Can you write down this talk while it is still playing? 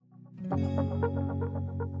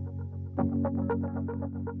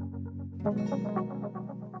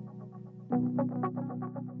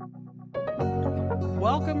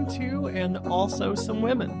Welcome to And Also Some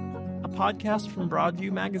Women, a podcast from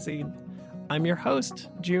Broadview Magazine. I'm your host,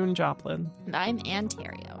 June Joplin. And I'm Ann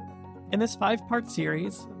Terrio. In this 5-part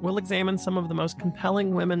series, we'll examine some of the most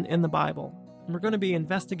compelling women in the Bible. And we're going to be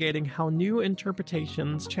investigating how new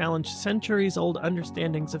interpretations challenge centuries-old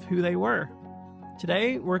understandings of who they were.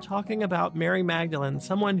 Today, we're talking about Mary Magdalene,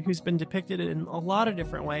 someone who's been depicted in a lot of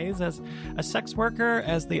different ways, as a sex worker,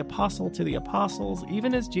 as the apostle to the apostles,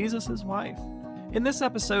 even as Jesus' wife. In this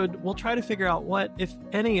episode, we'll try to figure out what, if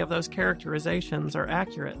any, of those characterizations are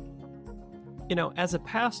accurate. You know, as a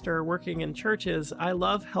pastor working in churches, I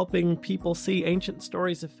love helping people see ancient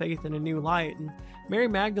stories of faith in a new light. And Mary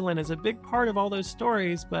Magdalene is a big part of all those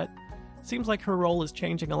stories, but it seems like her role is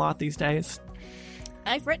changing a lot these days.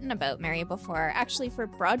 I've written about Mary before, actually for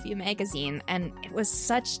Broadview Magazine, and it was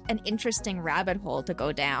such an interesting rabbit hole to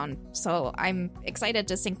go down. So I'm excited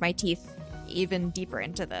to sink my teeth even deeper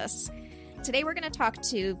into this. Today we're going to talk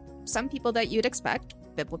to some people that you'd expect,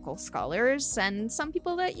 biblical scholars, and some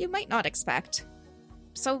people that you might not expect.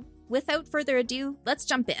 So without further ado, let's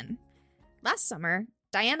jump in. Last summer,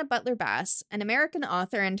 Diana Butler Bass, an American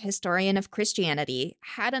author and historian of Christianity,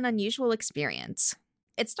 had an unusual experience.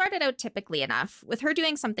 It started out typically enough, with her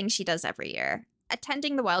doing something she does every year,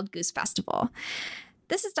 attending the Wild Goose Festival.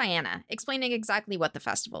 This is Diana, explaining exactly what the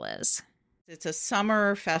festival is. It's a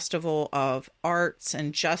summer festival of arts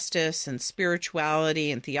and justice and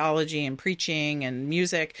spirituality and theology and preaching and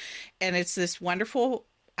music. And it's this wonderful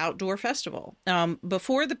outdoor festival.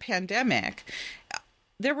 Before the pandemic,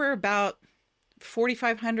 there were about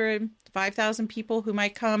 4,500, 5,000 people who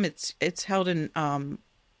might come. It's held in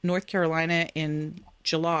North Carolina in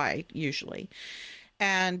July, usually.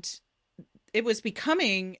 And it was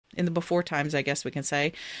becoming, in the before times, I guess we can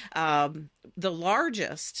say, the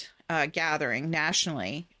largest gathering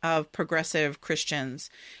nationally of progressive Christians.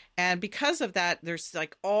 And because of that, there's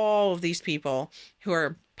like all of these people who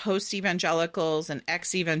are post-evangelicals and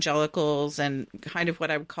ex-evangelicals and kind of what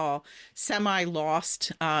I would call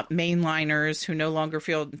semi-lost mainliners who no longer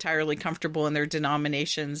feel entirely comfortable in their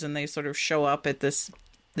denominations, and they sort of show up at this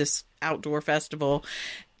outdoor festival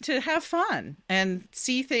to have fun and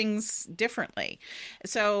see things differently.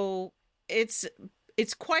 So it's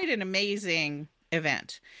quite an amazing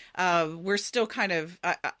event. We're still kind of,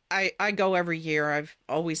 I go every year. I've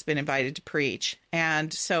always been invited to preach.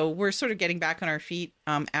 And so we're sort of getting back on our feet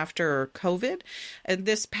after COVID. And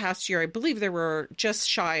this past year, I believe there were just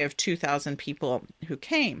shy of 2,000 people who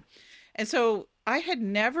came. And so I had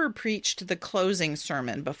never preached the closing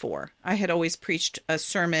sermon before. I had always preached a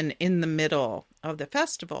sermon in the middle of the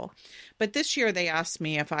festival. But this year they asked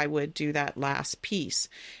me if I would do that last piece.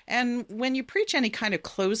 And when you preach any kind of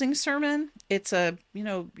closing sermon, it's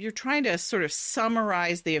you're trying to sort of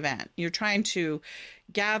summarize the event. You're trying to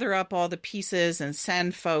gather up all the pieces and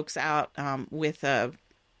send folks out with a,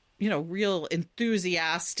 real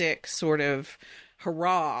enthusiastic sort of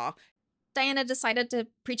hurrah. Diana decided to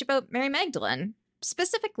preach about Mary Magdalene,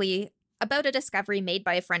 specifically about a discovery made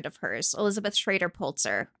by a friend of hers, Elizabeth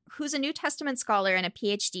Schrader-Polzer, who's a New Testament scholar and a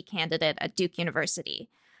PhD candidate at Duke University.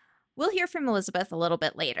 We'll hear from Elizabeth a little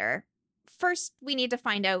bit later. First, we need to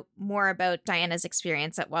find out more about Diana's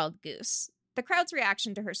experience at Wild Goose. The crowd's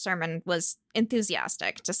reaction to her sermon was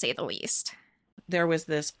enthusiastic, to say the least. There was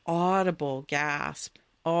this audible gasp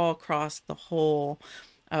all across the whole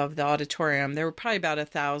of the auditorium. There were probably about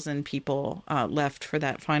 1,000 people left for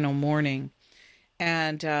that final morning.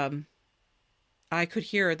 And I could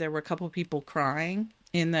hear there were a couple of people crying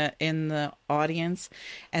in the audience.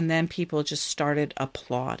 And then people just started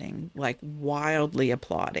applauding, like wildly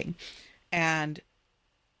applauding. And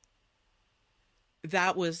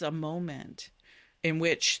that was a moment in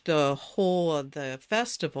which the whole of the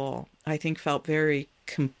festival, I think, felt very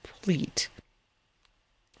complete.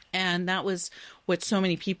 And that was what so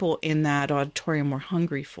many people in that auditorium were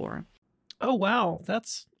hungry for. Oh, wow.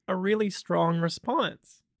 That's a really strong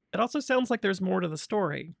response. It also sounds like there's more to the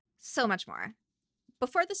story. So much more.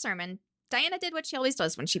 Before the sermon, Diana did what she always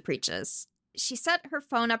does when she preaches. She set her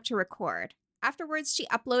phone up to record. Afterwards, she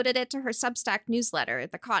uploaded it to her Substack newsletter,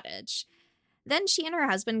 The Cottage. Then she and her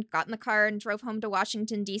husband got in the car and drove home to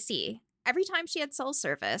Washington, D.C. Every time she had cell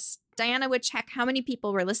service, Diana would check how many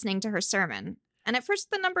people were listening to her sermon. And at first,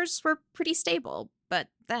 the numbers were pretty stable, but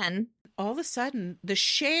then all of a sudden, the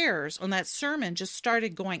shares on that sermon just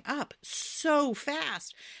started going up so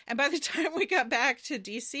fast. And by the time we got back to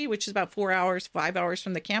DC, which is about 5 hours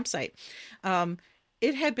from the campsite,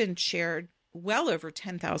 it had been shared well over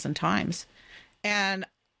 10,000 times. And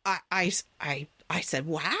I I said,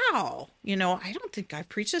 wow, I don't think I've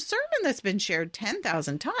preached a sermon that's been shared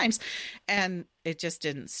 10,000 times. And it just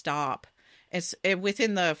didn't stop.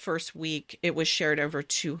 Within the first week, it was shared over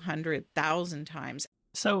 200,000 times.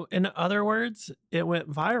 So, in other words, it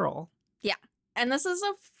went viral. Yeah. And this is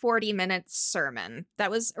a 40-minute sermon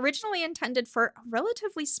that was originally intended for a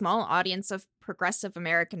relatively small audience of progressive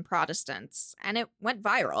American Protestants, and it went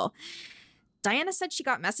viral. Diana said she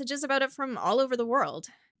got messages about it from all over the world.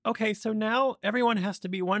 Okay, so now everyone has to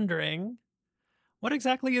be wondering, what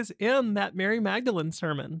exactly is in that Mary Magdalene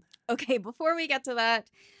sermon? Okay, before we get to that,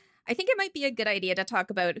 I think it might be a good idea to talk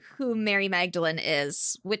about who Mary Magdalene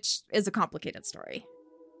is, which is a complicated story.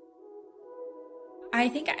 I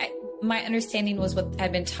think my understanding was what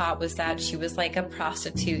I'd been taught was that she was like a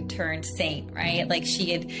prostitute turned saint, right? Like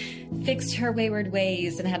she had fixed her wayward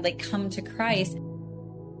ways and had like come to Christ.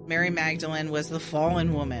 Mary Magdalene was the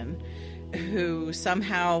fallen woman who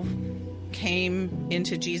somehow came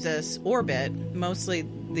into Jesus' orbit. Mostly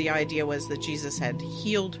the idea was that Jesus had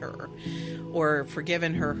healed her or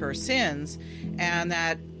forgiven her sins, and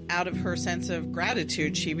that out of her sense of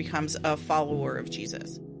gratitude, she becomes a follower of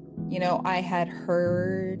Jesus. I had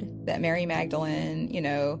heard that Mary Magdalene,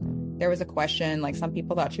 there was a question, like some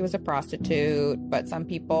people thought she was a prostitute, but some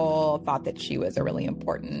people thought that she was a really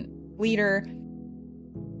important leader.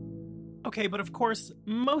 Okay, but of course,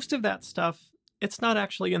 most of that stuff, it's not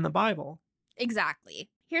actually in the Bible. Exactly.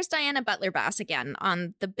 Here's Diana Butler-Bass again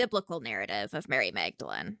on the biblical narrative of Mary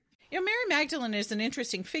Magdalene. Mary Magdalene is an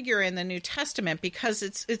interesting figure in the New Testament because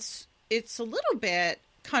it's a little bit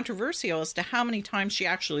controversial as to how many times she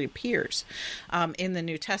actually appears in the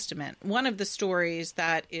New Testament. One of the stories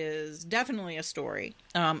that is definitely a story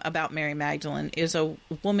about Mary Magdalene is a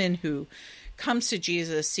woman who comes to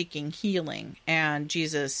Jesus seeking healing, and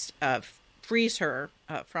Jesus frees her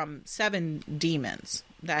from 7 demons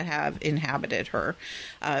that have inhabited her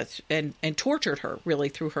and tortured her really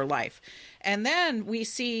through her life. And then we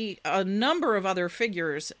see a number of other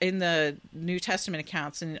figures in the New Testament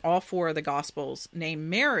accounts in all 4 of the Gospels named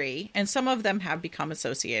Mary, and some of them have become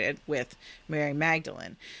associated with Mary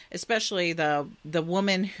Magdalene, especially the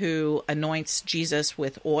woman who anoints Jesus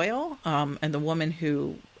with oil, and the woman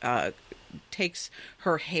who takes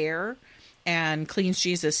her hair and cleans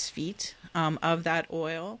Jesus' feet of that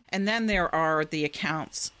oil. And then there are the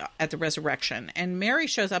accounts at the resurrection. And Mary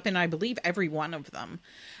shows up in, I believe, every one of them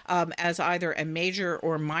as either a major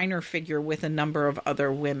or minor figure with a number of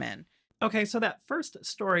other women. Okay, so that first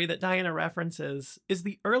story that Diana references is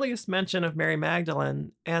the earliest mention of Mary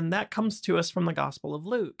Magdalene, and that comes to us from the Gospel of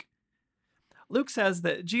Luke. Luke says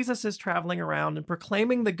that Jesus is traveling around and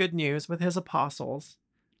proclaiming the good news with his apostles,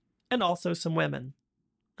 and also some women.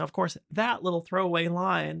 Now, of course, that little throwaway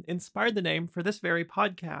line inspired the name for this very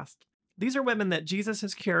podcast. These are women that Jesus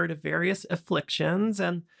has cured of various afflictions,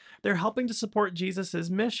 and they're helping to support Jesus'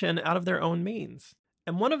 mission out of their own means.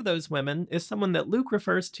 And one of those women is someone that Luke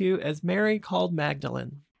refers to as Mary called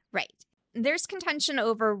Magdalene. Right. There's contention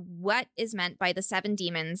over what is meant by the 7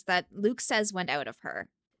 demons that Luke says went out of her.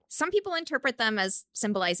 Some people interpret them as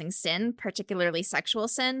symbolizing sin, particularly sexual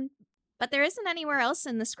sin, but there isn't anywhere else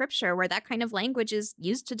in the scripture where that kind of language is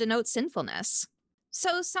used to denote sinfulness.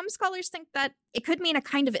 So some scholars think that it could mean a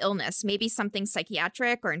kind of illness, maybe something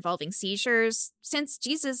psychiatric or involving seizures, since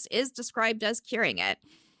Jesus is described as curing it.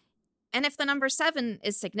 And if the number 7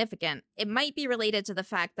 is significant, it might be related to the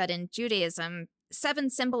fact that in Judaism, 7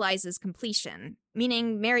 symbolizes completion,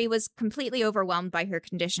 meaning Mary was completely overwhelmed by her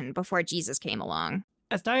condition before Jesus came along.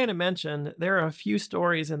 As Diana mentioned, there are a few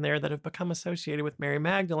stories in there that have become associated with Mary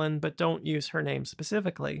Magdalene, but don't use her name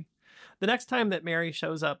specifically. The next time that Mary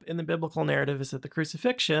shows up in the biblical narrative is at the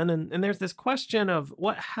crucifixion, and there's this question of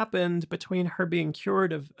what happened between her being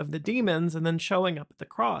cured of the demons and then showing up at the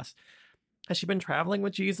cross. Has she been traveling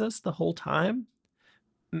with Jesus the whole time?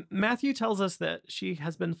 Matthew tells us that she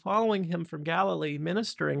has been following him from Galilee,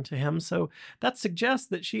 ministering to him, so that suggests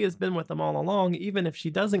that she has been with him all along, even if she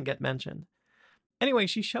doesn't get mentioned. Anyway,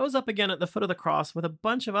 she shows up again at the foot of the cross with a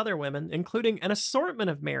bunch of other women, including an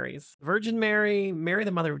assortment of Marys. Virgin Mary, Mary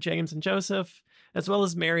the mother of James and Joseph, as well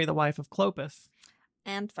as Mary the wife of Clopas.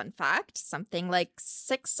 And fun fact, something like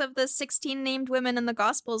 6 of the 16 named women in the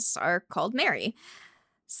Gospels are called Mary.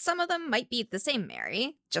 Some of them might be the same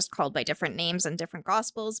Mary, just called by different names in different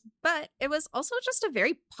Gospels, but it was also just a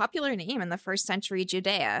very popular name in the first century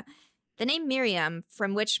Judea. The name Miriam,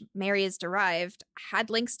 from which Mary is derived,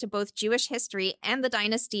 had links to both Jewish history and the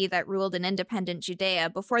dynasty that ruled in independent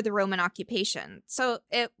Judea before the Roman occupation. So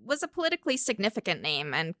it was a politically significant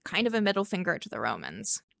name and kind of a middle finger to the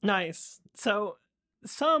Romans. Nice. So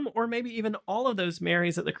some, or maybe even all of those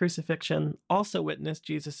Marys at the crucifixion also witnessed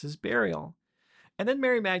Jesus' burial. And then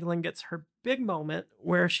Mary Magdalene gets her big moment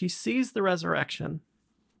where she sees the resurrection.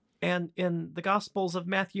 And in the Gospels of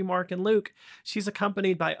Matthew, Mark, and Luke, she's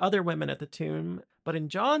accompanied by other women at the tomb. But in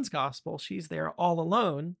John's Gospel, she's there all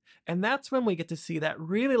alone. And that's when we get to see that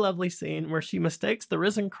really lovely scene where she mistakes the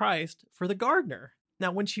risen Christ for the gardener.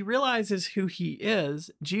 Now, when she realizes who he is,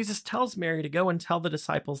 Jesus tells Mary to go and tell the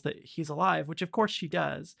disciples that he's alive, which of course she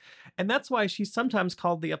does. And that's why she's sometimes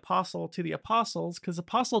called the apostle to the apostles, because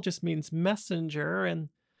apostle just means messenger. And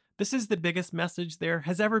this is the biggest message there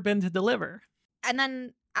has ever been to deliver. And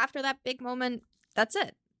then after that big moment, that's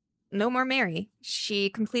it. No more Mary. She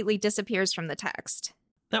completely disappears from the text.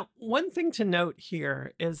 Now, one thing to note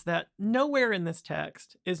here is that nowhere in this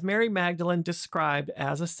text is Mary Magdalene described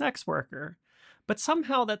as a sex worker. But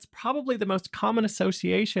somehow that's probably the most common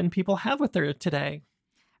association people have with her today.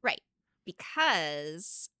 Right,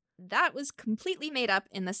 because that was completely made up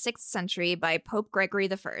in the 6th century by Pope Gregory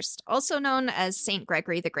I, also known as Saint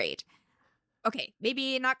Gregory the Great. Okay,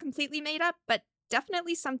 maybe not completely made up, but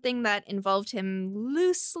definitely something that involved him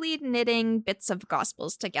loosely knitting bits of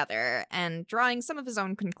Gospels together and drawing some of his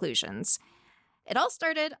own conclusions. It all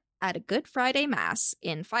started at a Good Friday Mass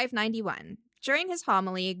in 591. During his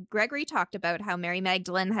homily, Gregory talked about how Mary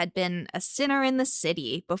Magdalene had been a sinner in the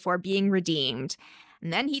city before being redeemed.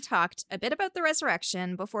 And then he talked a bit about the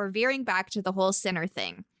resurrection before veering back to the whole sinner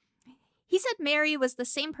thing. He said Mary was the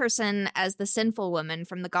same person as the sinful woman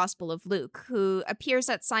from the Gospel of Luke, who appears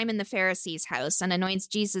at Simon the Pharisee's house and anoints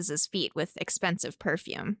Jesus' feet with expensive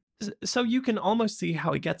perfume. So you can almost see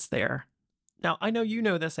how he gets there. Now, I know you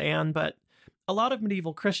know this, Anne, but a lot of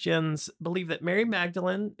medieval Christians believe that Mary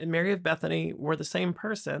Magdalene and Mary of Bethany were the same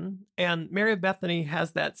person. And Mary of Bethany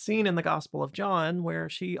has that scene in the Gospel of John where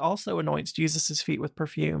she also anoints Jesus' feet with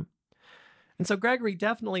perfume. And so Gregory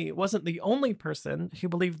definitely wasn't the only person who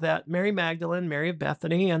believed that Mary Magdalene, Mary of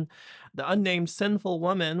Bethany, and the unnamed sinful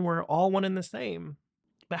woman were all one and the same.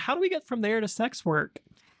 But how do we get from there to sex work?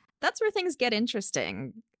 That's where things get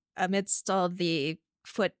interesting amidst all the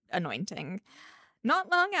foot anointing.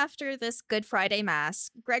 Not long after this Good Friday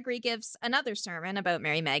Mass, Gregory gives another sermon about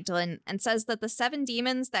Mary Magdalene and says that the 7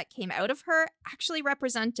 demons that came out of her actually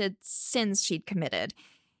represented sins she'd committed.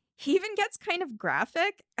 He even gets kind of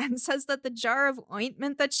graphic and says that the jar of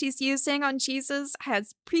ointment that she's using on Jesus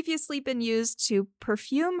has previously been used to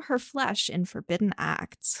perfume her flesh in forbidden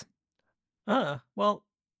acts. Well,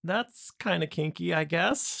 that's kind of kinky, I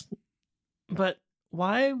guess. But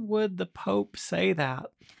why would the Pope say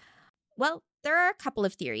that? Well, there are a couple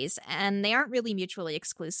of theories, and they aren't really mutually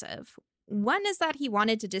exclusive. One is that he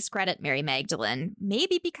wanted to discredit Mary Magdalene,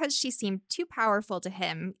 maybe because she seemed too powerful to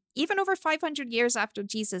him, even over 500 years after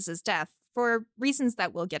Jesus' death, for reasons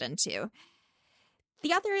that we'll get into.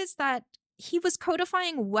 The other is that he was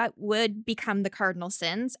codifying what would become the cardinal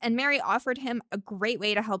sins, and Mary offered him a great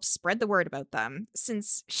way to help spread the word about them,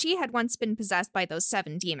 since she had once been possessed by those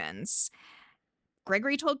 7 demons.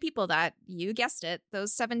 Gregory told people that, you guessed it,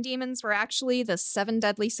 those 7 demons were actually the 7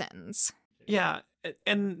 deadly sins. Yeah,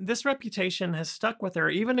 and this reputation has stuck with her,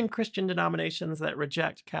 even in Christian denominations that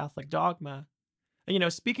reject Catholic dogma. You know,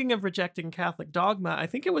 speaking of rejecting Catholic dogma, I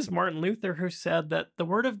think it was Martin Luther who said that the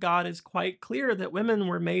Word of God is quite clear that women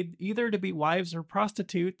were made either to be wives or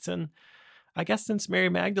prostitutes, and I guess since Mary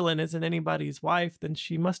Magdalene isn't anybody's wife, then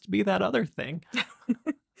she must be that other thing.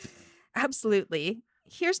 Absolutely.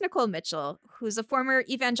 Here's Nicole Mitchell, who's a former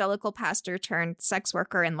evangelical pastor turned sex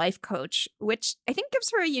worker and life coach, which I think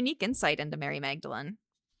gives her a unique insight into Mary Magdalene.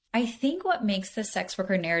 I think what makes the sex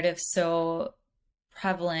worker narrative so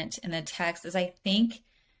prevalent in the text is I think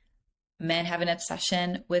men have an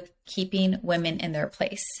obsession with keeping women in their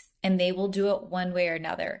place, and they will do it one way or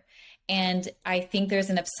another. And I think there's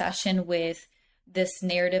an obsession with this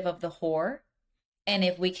narrative of the whore. And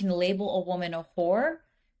if we can label a woman a whore,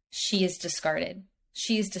 she is discarded.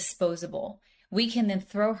 She is disposable. We can then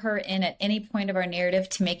throw her in at any point of our narrative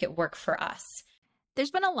to make it work for us.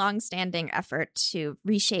 There's been a long-standing effort to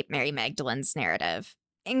reshape Mary Magdalene's narrative,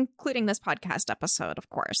 including this podcast episode, of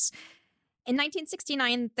course. In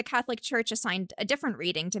 1969, the Catholic Church assigned a different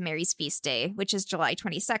reading to Mary's feast day, which is July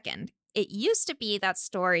 22nd. It used to be that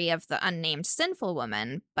story of the unnamed sinful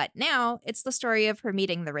woman, but now it's the story of her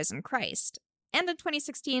meeting the risen Christ. And in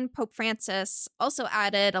 2016, Pope Francis also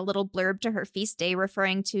added a little blurb to her feast day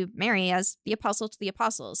referring to Mary as the apostle to the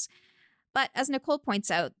apostles. But as Nicole points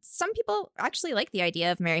out, some people actually like the idea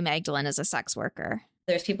of Mary Magdalene as a sex worker.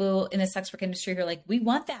 There's people in the sex work industry who are like, we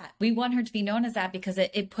want that. We want her to be known as that because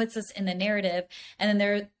it puts us in the narrative. And then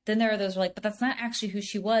there are those who are like, but that's not actually who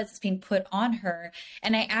she was. It's being put on her.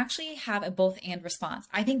 And I actually have a both and response.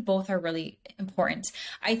 I think both are really important.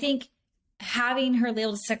 I think having her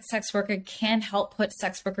labeled sex worker can help put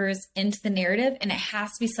sex workers into the narrative, and it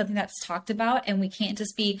has to be something that's talked about, and we can't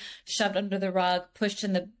just be shoved under the rug, pushed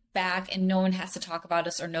in the back, and no one has to talk about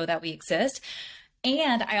us or know that we exist.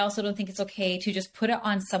 And I also don't think it's okay to just put it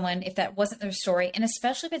on someone if that wasn't their story, and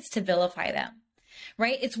especially if it's to vilify them,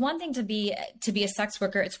 right? It's one thing to be a sex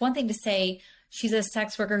worker. It's one thing to say she's a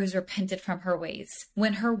sex worker who's repented from her ways,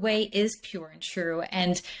 when her way is pure and true,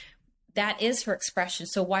 and that is her expression.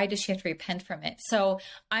 So why does she have to repent from it? So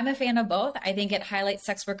I'm a fan of both. I think it highlights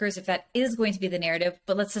sex workers if that is going to be the narrative,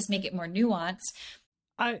 but let's just make it more nuanced.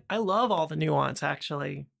 I love all the nuance,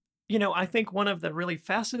 actually. You know, I think one of the really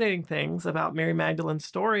fascinating things about Mary Magdalene's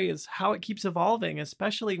story is how it keeps evolving,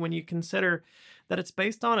 especially when you consider that it's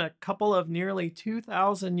based on a couple of nearly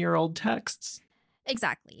 2,000-year-old texts.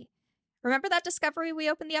 Exactly. Remember that discovery we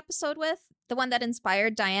opened the episode with? The one that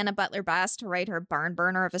inspired Diana Butler Bass to write her barn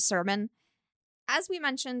burner of a sermon? As we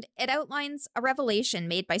mentioned, it outlines a revelation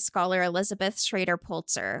made by scholar Elizabeth Schrader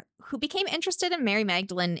Polzer, who became interested in Mary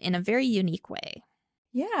Magdalene in a very unique way.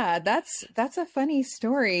 Yeah, that's a funny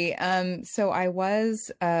story. So I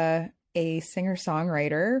was a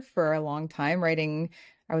singer-songwriter for a long time, writing,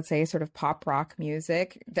 I would say, sort of pop rock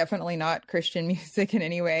music, definitely not Christian music in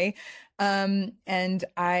any way. And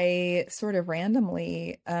I sort of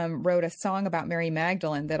randomly wrote a song about Mary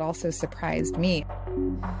Magdalene that also surprised me.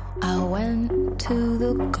 I went to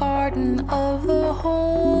the garden of the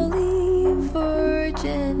Holy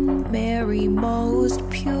Virgin Mary, most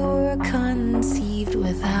pure, conceived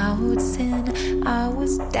without sin. I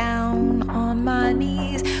was down on my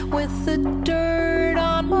knees with the dirt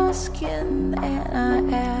on my skin, and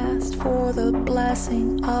I asked for the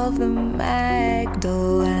blessing of the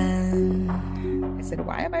Magdalene. I said,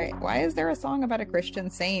 why is there a song about a Christian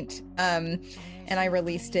saint? And I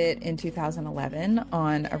released it in 2011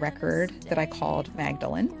 on a record that I called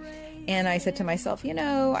Magdalene. And I said to myself, you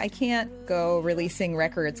know, I can't go releasing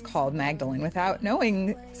records called Magdalene without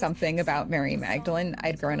knowing something about Mary Magdalene.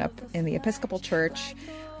 I'd grown up in the Episcopal Church.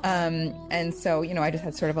 And so, you know, I just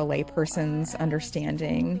had sort of a layperson's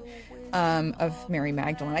understanding of Mary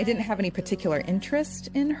Magdalene. I didn't have any particular interest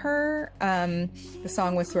in her. The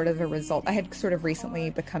song was sort of a result. I had sort of recently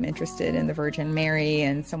become interested in the Virgin Mary,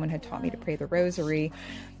 and someone had taught me to pray the Rosary.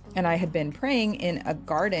 And I had been praying in a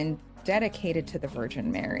garden dedicated to the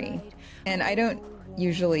Virgin Mary. And I don't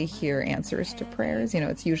usually hear answers to prayers. You know,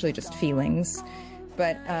 it's usually just feelings.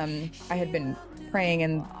 But I had been praying,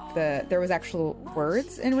 and there was actual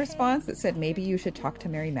words in response that said, maybe you should talk to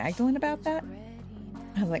Mary Magdalene about that.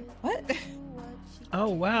 I was like, what? Oh,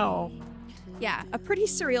 wow. Yeah, a pretty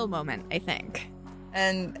surreal moment, I think.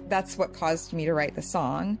 And that's what caused me to write the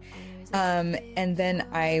song. And then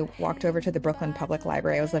I walked over to the Brooklyn Public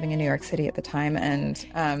Library. I was living in New York City at the time, and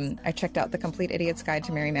I checked out The Complete Idiot's Guide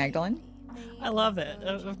to Mary Magdalene. I love it.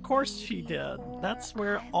 Of course she did. That's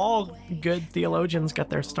where all good theologians get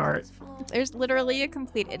their start. There's literally a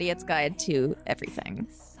complete idiot's guide to everything.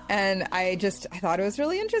 And I thought it was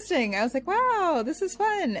really interesting. I was like, wow, this is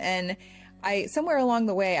fun. And somewhere along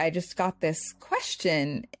the way, I just got this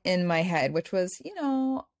question in my head, which was, you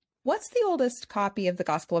know, what's the oldest copy of the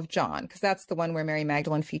Gospel of John? Because that's the one where Mary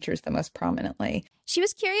Magdalene features the most prominently. She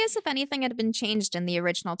was curious if anything had been changed in the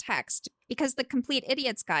original text, because the Complete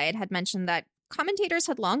Idiot's Guide had mentioned that commentators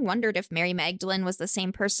had long wondered if Mary Magdalene was the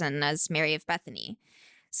same person as Mary of Bethany.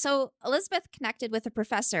 So Elizabeth connected with a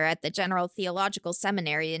professor at the General Theological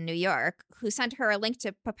Seminary in New York, who sent her a link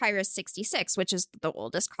to Papyrus 66, which is the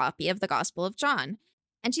oldest copy of the Gospel of John.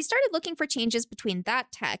 And she started looking for changes between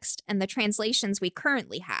that text and the translations we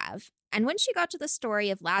currently have. And when she got to the story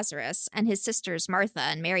of Lazarus and his sisters Martha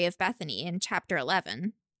and Mary of Bethany in chapter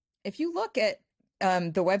 11. If you look at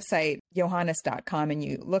the website, Johannes.com, and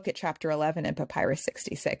you look at chapter 11 and Papyrus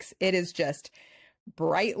 66, it is just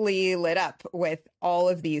brightly lit up with all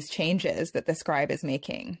of these changes that the scribe is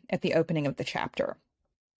making at the opening of the chapter.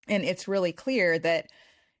 And it's really clear that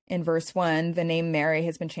in verse 1, the name Mary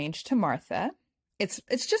has been changed to Martha.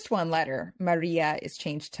 It's just one letter. Maria is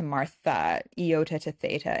changed to Martha, iota to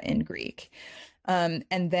theta in Greek. And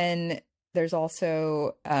then there's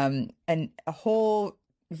also a whole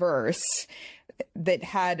verse that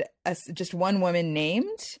had just one woman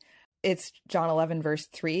named. It's John 11, verse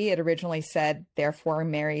 3. It originally said, therefore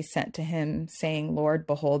Mary sent to him saying, Lord,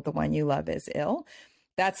 behold, the one you love is ill.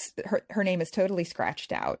 That's her name is totally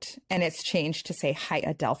scratched out, and it's changed to say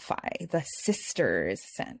Hyadelphai, the sisters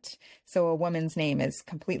sent. So a woman's name is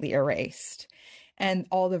completely erased, and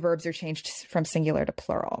all the verbs are changed from singular to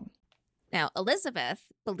plural. Now,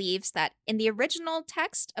 Elizabeth believes that in the original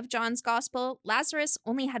text of John's Gospel, Lazarus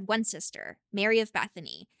only had one sister, Mary of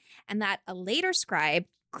Bethany, and that a later scribe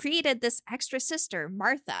created this extra sister,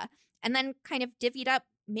 Martha, and then kind of divvied up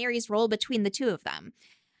Mary's role between the two of them.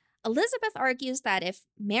 Elizabeth argues that if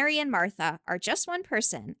Mary and Martha are just one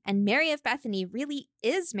person and Mary of Bethany really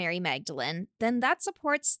is Mary Magdalene, then that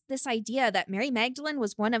supports this idea that Mary Magdalene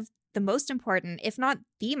was one of the most important, if not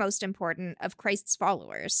the most important, of Christ's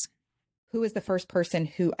followers. Who is the first person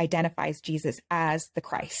who identifies Jesus as the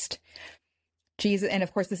Christ? Jesus, and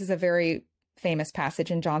of course, this is a very famous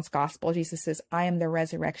passage in John's Gospel. Jesus says, I am the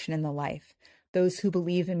resurrection and the life. Those who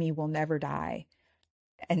believe in me will never die.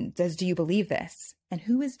 And do you believe this? And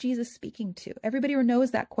who is Jesus speaking to? Everybody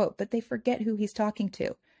knows that quote, but they forget who he's talking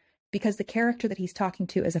to because the character that he's talking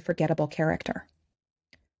to is a forgettable character.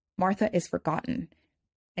 Martha is forgotten.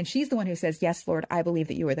 And she's the one who says, yes, Lord, I believe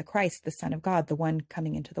that you are the Christ, the Son of God, the one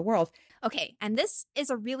coming into the world. Okay, and this is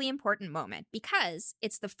a really important moment because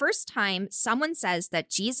it's the first time someone says that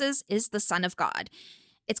Jesus is the Son of God.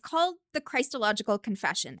 It's called the Christological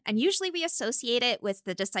Confession, and usually we associate it with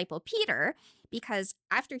the disciple Peter because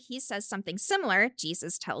after he says something similar,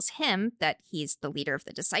 Jesus tells him that he's the leader of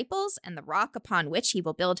the disciples and the rock upon which he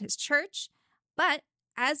will build his church. But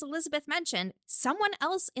as Elizabeth mentioned, someone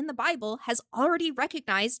else in the Bible has already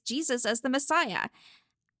recognized Jesus as the Messiah.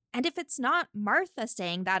 And if it's not Martha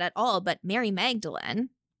saying that at all, but Mary Magdalene,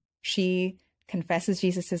 she confesses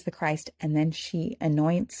Jesus is the Christ, and then she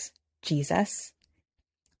anoints Jesus.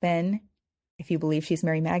 Then, if you believe she's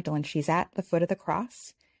Mary Magdalene, she's at the foot of the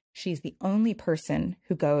cross. She's the only person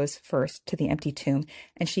who goes first to the empty tomb,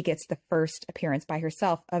 and she gets the first appearance by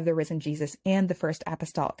herself of the risen Jesus and the first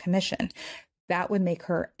apostolic commission. That would make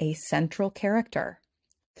her a central character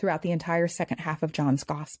throughout the entire second half of John's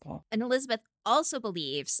Gospel. And Elizabeth also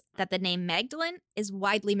believes that the name Magdalene is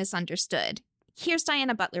widely misunderstood. Here's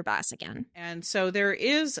Diana Butler-Bass again. And so there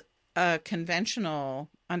is a conventional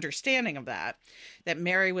understanding of that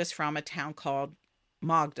Mary was from a town called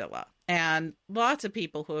Magdala. And lots of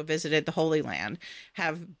people who have visited the Holy Land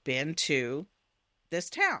have been to this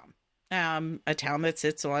town, a town that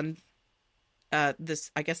sits on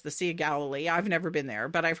the Sea of Galilee. I've never been there,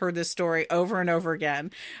 but I've heard this story over and over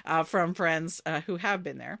again from friends who have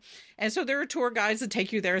been there. And so there are tour guides that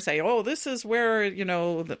take you there and say, oh, this is where,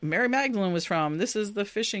 Mary Magdalene was from. This is the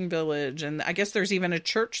fishing village. And I guess there's even a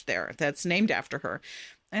church there that's named after her.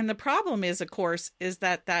 And the problem is, of course, is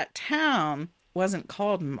that town wasn't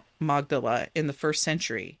called Magdala in the first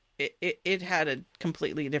century. It had a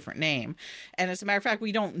completely different name. And as a matter of fact,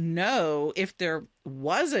 we don't know if there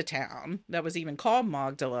was a town that was even called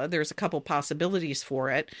Magdala. There's a couple possibilities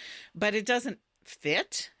for it, but it doesn't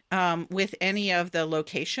fit with any of the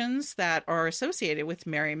locations that are associated with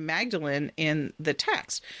Mary Magdalene in the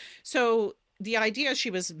text. So the idea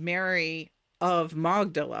she was Mary of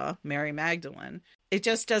Magdala, Mary Magdalene, it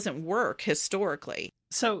just doesn't work historically.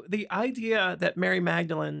 So the idea that Mary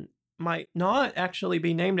Magdalene might not actually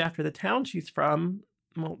be named after the town she's from,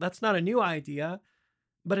 well, that's not a new idea,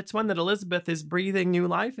 but it's one that Elizabeth is breathing new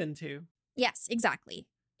life into. Yes, exactly.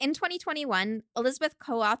 In 2021, Elizabeth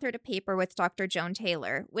co-authored a paper with Dr. Joan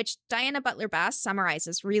Taylor, which Diana Butler-Bass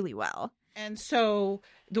summarizes really well. And so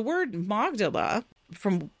the word Magdala,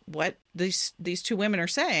 from what these two women are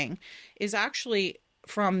saying, is actually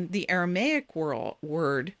from the Aramaic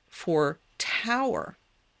word for tower.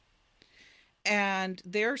 And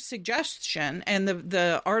their suggestion, and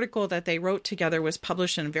the article that they wrote together was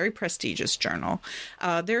published in a very prestigious journal.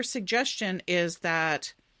 Their suggestion is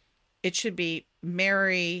that it should be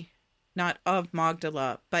Mary, not of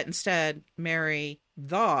Magdala, but instead Mary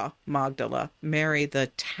the Magdala, Mary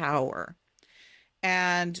the Tower.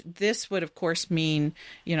 And this would, of course, mean,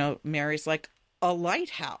 Mary's like a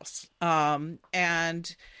lighthouse.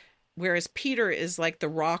 And whereas Peter is like the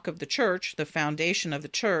rock of the church, the foundation of the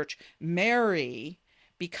church, Mary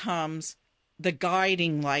becomes the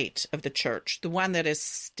guiding light of the church, the one that is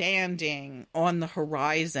standing on the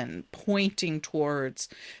horizon, pointing towards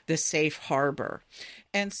the safe harbor.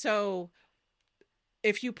 And so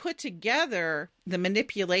if you put together the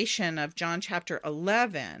manipulation of John chapter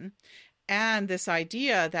 11 and this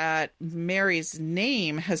idea that Mary's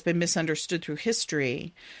name has been misunderstood through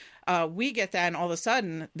history, we get then all of a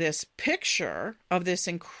sudden this picture of this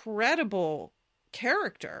incredible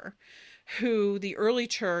character who the early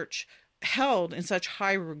church held in such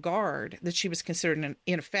high regard that she was considered,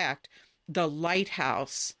 in effect, the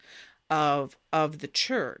lighthouse of the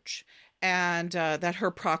church. And that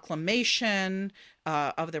her proclamation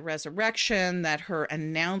of the resurrection, that her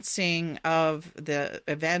announcing of the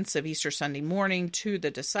events of Easter Sunday morning to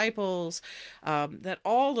the disciples, that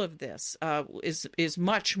all of this is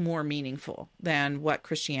much more meaningful than what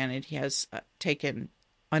Christianity has taken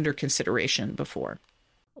under consideration before.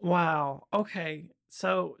 Wow. Okay.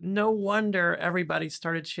 So no wonder everybody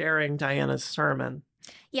started sharing Diana's sermon.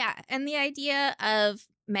 Yeah, and the idea of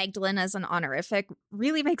Magdalene as an honorific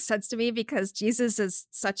really makes sense to me because Jesus is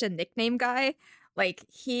such a nickname guy. Like,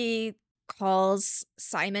 he calls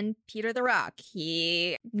Simon Peter the Rock.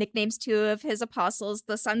 He nicknames two of his apostles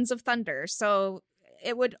the Sons of Thunder. So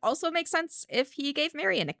it would also make sense if he gave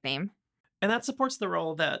Mary a nickname. And that supports the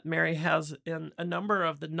role that Mary has in a number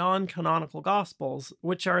of the non-canonical Gospels,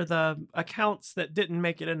 which are the accounts that didn't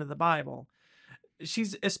make it into the Bible.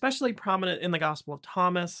 She's especially prominent in the Gospel of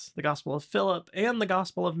Thomas, the Gospel of Philip, and the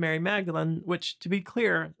Gospel of Mary Magdalene, which, to be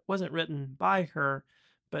clear, wasn't written by her,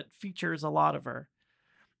 but features a lot of her.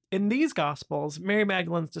 In these Gospels, Mary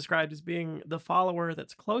Magdalene's described as being the follower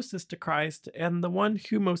that's closest to Christ and the one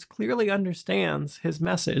who most clearly understands his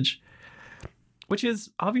message, which is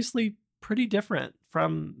obviously pretty different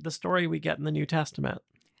from the story we get in the New Testament.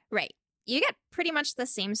 Right. You get pretty much the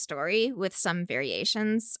same story with some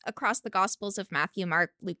variations across the Gospels of Matthew,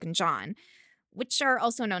 Mark, Luke, and John, which are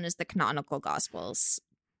also known as the canonical Gospels.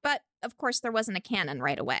 But, of course, there wasn't a canon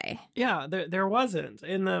right away. Yeah, there wasn't.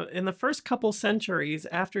 In the first couple centuries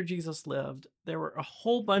after Jesus lived, there were a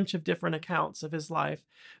whole bunch of different accounts of his life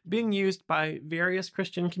being used by various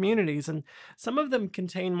Christian communities, and some of them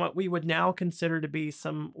contain what we would now consider to be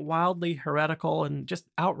some wildly heretical and just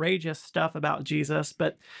outrageous stuff about Jesus.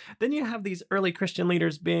 But then you have these early Christian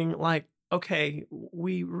leaders being like, okay,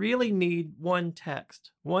 we really need one text,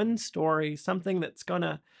 one story, something that's going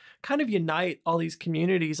to kind of unite all these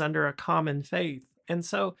communities under a common faith. And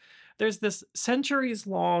so there's this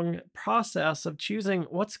centuries-long process of choosing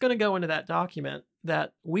what's going to go into that document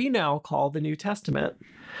that we now call the New Testament.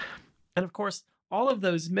 And of course, all of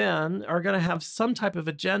those men are going to have some type of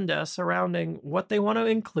agenda surrounding what they want to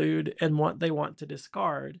include and what they want to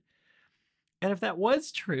discard. And if that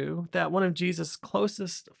was true, that one of Jesus'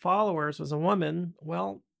 closest followers was a woman,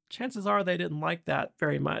 well, chances are they didn't like that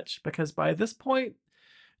very much, because by this point,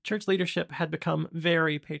 church leadership had become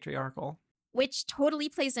very patriarchal. Which totally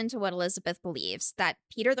plays into what Elizabeth believes, that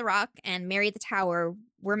Peter the Rock and Mary the Tower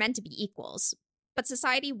were meant to be equals. But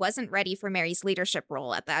society wasn't ready for Mary's leadership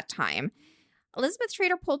role at that time. Elizabeth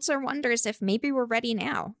Schrader Polzer wonders if maybe we're ready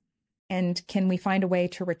now. And can we find a way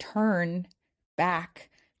to return back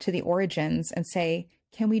to the origins and say,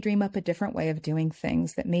 can we dream up a different way of doing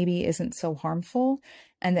things that maybe isn't so harmful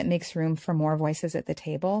and that makes room for more voices at the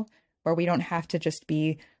table, where we don't have to just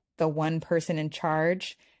be the one person in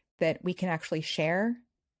charge, that we can actually share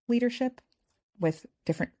leadership with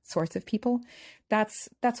different sorts of people? That's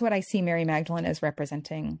what I see Mary Magdalene as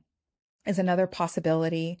representing, as another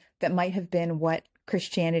possibility that might have been what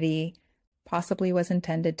Christianity possibly was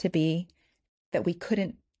intended to be, that we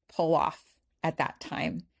couldn't pull off at that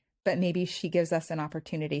time. But maybe she gives us an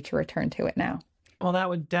opportunity to return to it now. Well, that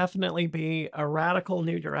would definitely be a radical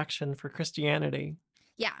new direction for Christianity.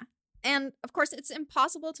 Yeah. And of course, it's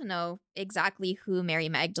impossible to know exactly who Mary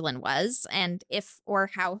Magdalene was and if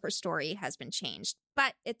or how her story has been changed.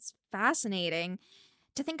 But it's fascinating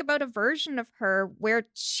to think about a version of her where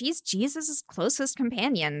she's Jesus's closest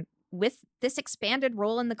companion, with this expanded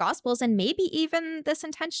role in the Gospels and maybe even this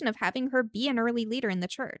intention of having her be an early leader in the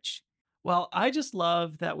church. Well, I just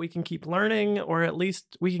love that we can keep learning, or at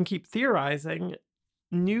least we can keep theorizing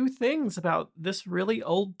new things about this really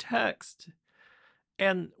old text.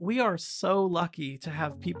 And we are so lucky to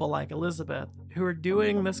have people like Elizabeth who are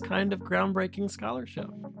doing this kind of groundbreaking scholarship.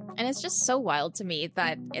 And it's just so wild to me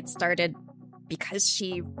that it started because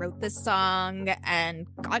she wrote this song and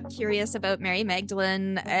got curious about Mary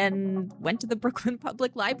Magdalene and went to the Brooklyn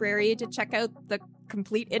Public Library to check out the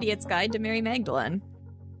Complete Idiot's Guide to Mary Magdalene.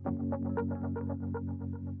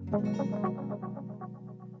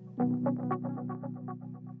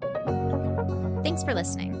 Thanks for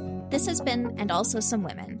listening. This has been And Also Some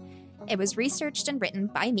Women. It was researched and written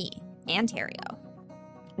by me, Ann Theriault.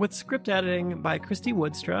 With script editing by Christy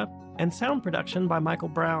Woodstra and sound production by Michael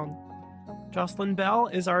Brown. Jocelyn Bell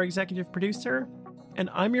is our executive producer, and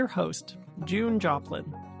I'm your host, June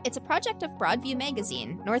Joplin. It's a project of Broadview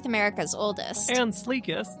Magazine, North America's oldest. And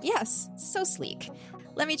sleekest. Yes, so sleek.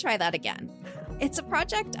 Let me try that again. It's a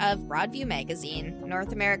project of Broadview Magazine,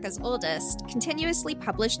 North America's oldest, continuously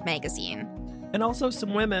published magazine. And Also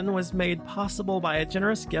Some Women was made possible by a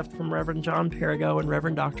generous gift from Reverend John Perigo and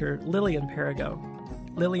Reverend Dr. Lillian Perigo.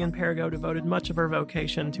 Lillian Perigo devoted much of her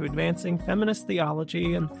vocation to advancing feminist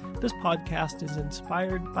theology, and this podcast is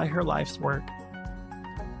inspired by her life's work.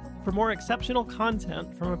 For more exceptional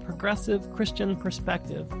content from a progressive Christian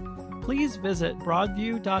perspective, please visit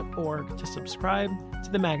broadview.org to subscribe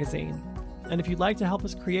to the magazine. And if you'd like to help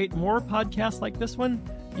us create more podcasts like this one,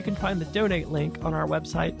 you can find the donate link on our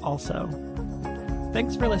website also.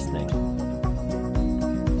 Thanks for listening.